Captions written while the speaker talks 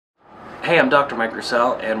Hey, I'm Dr. Mike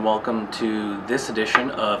Roussel, and welcome to this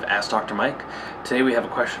edition of Ask Dr. Mike. Today we have a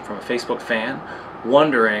question from a Facebook fan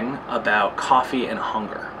wondering about coffee and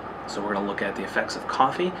hunger. So we're going to look at the effects of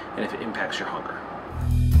coffee and if it impacts your hunger.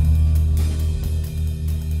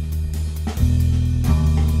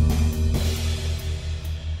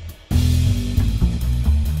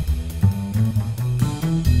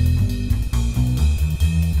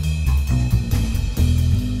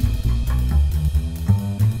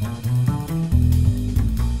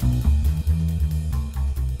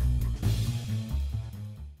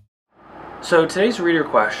 So today's reader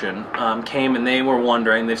question came and they were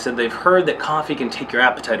wondering, they've said they've heard that coffee can take your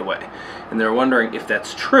appetite away. And they're wondering if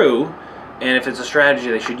that's true and if it's a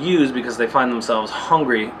strategy they should use because they find themselves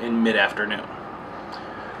hungry in mid-afternoon.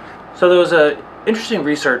 So there was interesting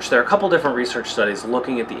research, there are a couple different research studies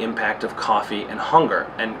looking at the impact of coffee and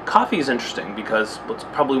hunger. And coffee is interesting because it's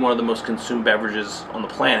probably one of the most consumed beverages on the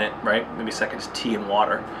planet, right? Maybe second to tea and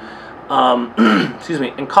water. Excuse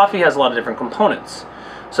me. And coffee has a lot of different components.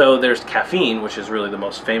 So there's caffeine, which is really the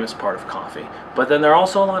most famous part of coffee, but then there are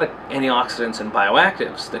also a lot of antioxidants and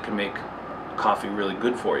bioactives that can make coffee really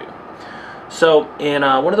good for you. So in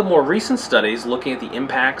one of the more recent studies looking at the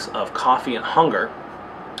impacts of coffee and hunger,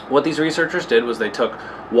 what these researchers did was they took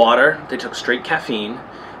water, they took straight caffeine,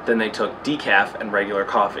 then they took decaf and regular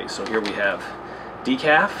coffee. So here we have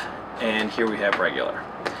decaf and here we have regular.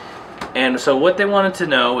 And so what they wanted to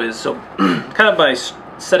know is, so kind of by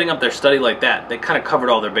setting up their study like that, they kind of covered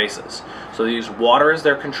all their bases. So they used water as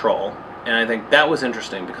their control, and I think that was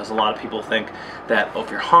interesting because a lot of people think that, oh,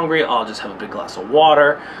 if you're hungry, I'll just have a big glass of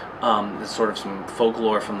water. There's sort of some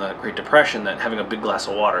folklore from the Great Depression that having a big glass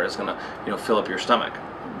of water is going to, fill up your stomach.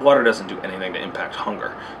 Water doesn't do anything to impact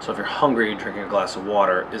hunger. So if you're hungry, drinking a glass of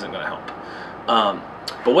water isn't going to help.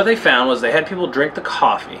 But what they found was they had people drink the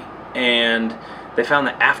coffee, and they found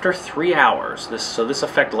that after 3 hours, this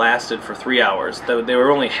effect lasted for 3 hours. They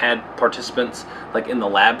were only had participants like in the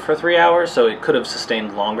lab for 3 hours, so it could have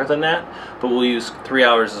sustained longer than that, but we'll use 3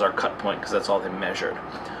 hours as our cut point because that's all they measured.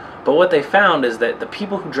 But what they found is that the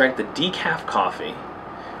people who drank the decaf coffee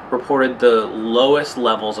reported the lowest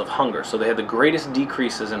levels of hunger. So they had the greatest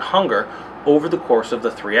decreases in hunger over the course of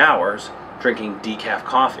the 3 hours drinking decaf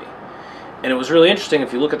coffee. And it was really interesting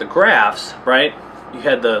if you look at the graphs, right? You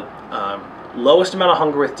had the lowest amount of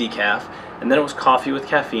hunger with decaf, and then it was coffee with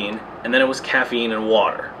caffeine, and then it was caffeine and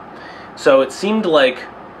water. So it seemed like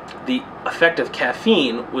the effect of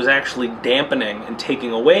caffeine was actually dampening and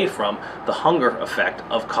taking away from the hunger effect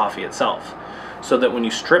of coffee itself. So that when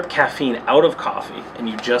you strip caffeine out of coffee and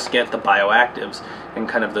you just get the bioactives and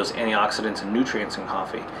kind of those antioxidants and nutrients in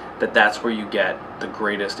coffee, that's where you get the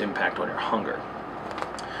greatest impact on your hunger.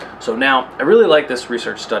 So now, I really like this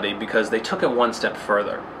research study because they took it one step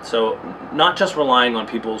further. So not just relying on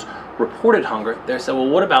people's reported hunger, they said, well,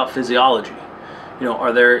 what about physiology?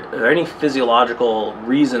 Are there any physiological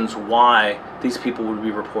reasons why these people would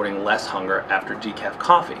be reporting less hunger after decaf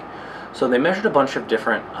coffee? So they measured a bunch of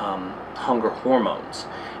different hunger hormones.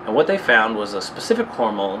 And what they found was a specific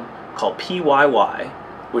hormone called PYY,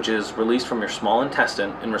 which is released from your small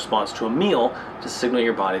intestine in response to a meal to signal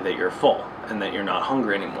your body that you're full and that you're not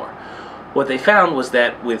hungry anymore. What they found was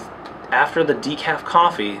that after the decaf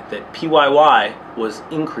coffee, that PYY was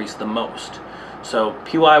increased the most. So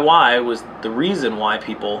PYY was the reason why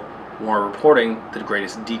people were reporting the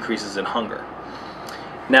greatest decreases in hunger.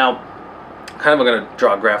 Now, I'm going to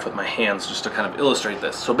draw a graph with my hands just to kind of illustrate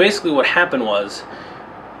this. So basically what happened was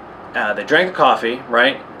they drank the coffee,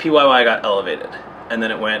 right? PYY got elevated, and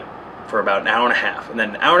then it went for about an hour and a half, and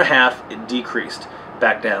then an hour and a half it decreased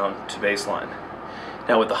back down to baseline.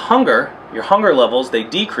 Now with the hunger, your hunger levels, they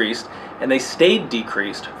decreased, and they stayed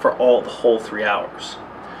decreased for the whole 3 hours.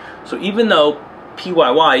 So even though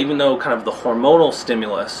PYY, even though kind of the hormonal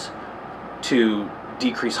stimulus to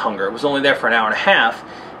decrease hunger was only there for an hour and a half,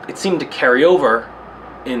 it seemed to carry over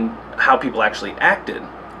in how people actually acted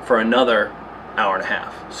for another hour and a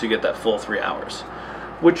half. So you get that full 3 hours,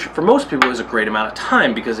 which for most people is a great amount of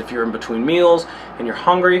time, because if you're in between meals and you're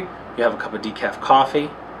hungry, you have a cup of decaf coffee,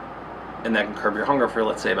 and that can curb your hunger for,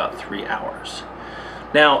 let's say, about 3 hours.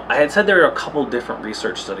 Now, I had said there are a couple different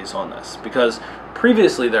research studies on this, because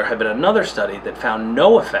previously there had been another study that found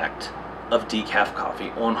no effect of decaf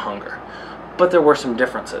coffee on hunger, but there were some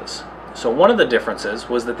differences. So one of the differences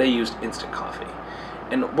was that they used instant coffee.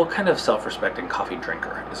 And what kind of self-respecting coffee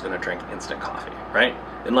drinker is going to drink instant coffee, right?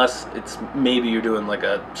 Unless it's maybe you're doing like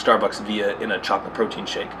a Starbucks Via in a chocolate protein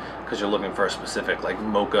shake because you're looking for a specific like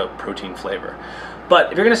mocha protein flavor.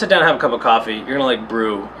 But if you're going to sit down and have a cup of coffee, you're going to like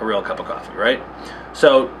brew a real cup of coffee, right?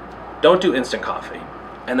 So don't do instant coffee.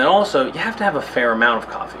 And then also, you have to have a fair amount of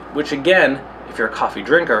coffee, which again, if you're a coffee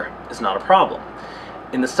drinker, is not a problem.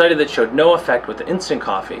 In the study that showed no effect with the instant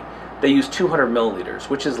coffee, they used 200 milliliters,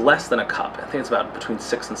 which is less than a cup. I think it's about between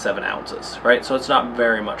 6 and 7 ounces, right? So it's not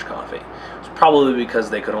very much coffee. It's probably because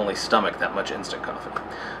they could only stomach that much instant coffee.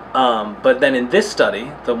 But then in this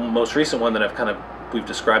study, the most recent one that we've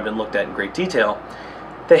described and looked at in great detail,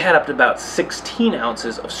 they had up to about 16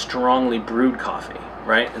 ounces of strongly brewed coffee,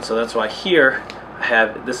 right? And so that's why here I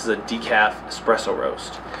have, this is a decaf espresso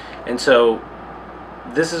roast. And so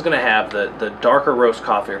this is going to have the darker roast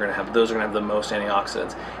coffee those are going to have the most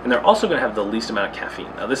antioxidants, and they're also going to have the least amount of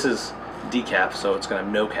caffeine. Now this is decaf, so it's going to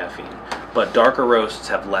have no caffeine, but darker roasts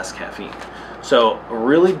have less caffeine. So a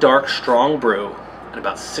really dark, strong brew and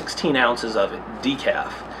about 16 ounces of it,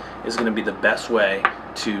 decaf, is going to be the best way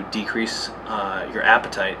to decrease your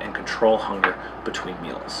appetite and control hunger between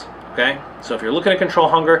meals. Okay, so if you're looking to control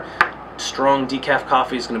hunger, strong decaf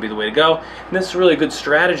coffee is going to be the way to go. And this is really a good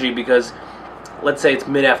strategy because let's say it's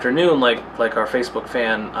mid-afternoon, like our Facebook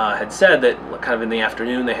fan had said, that kind of in the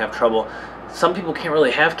afternoon they have trouble. Some people can't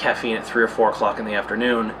really have caffeine at 3 or 4 o'clock in the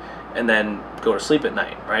afternoon and then go to sleep at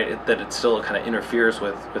night, right? It still kind of interferes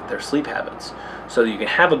with their sleep habits. So you can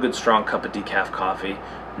have a good strong cup of decaf coffee,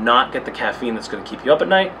 not get the caffeine that's going to keep you up at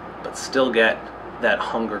night, but still get that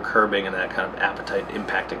hunger curbing and that kind of appetite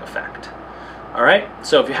impacting effect. All right,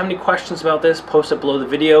 so if you have any questions about this, post it below the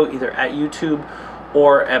video, either at YouTube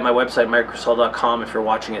or at my website, microsol.com, if you're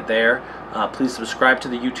watching it there. Please subscribe to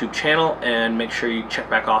the YouTube channel and make sure you check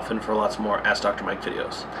back often for lots more Ask Dr. Mike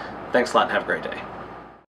videos. Thanks a lot and have a great day.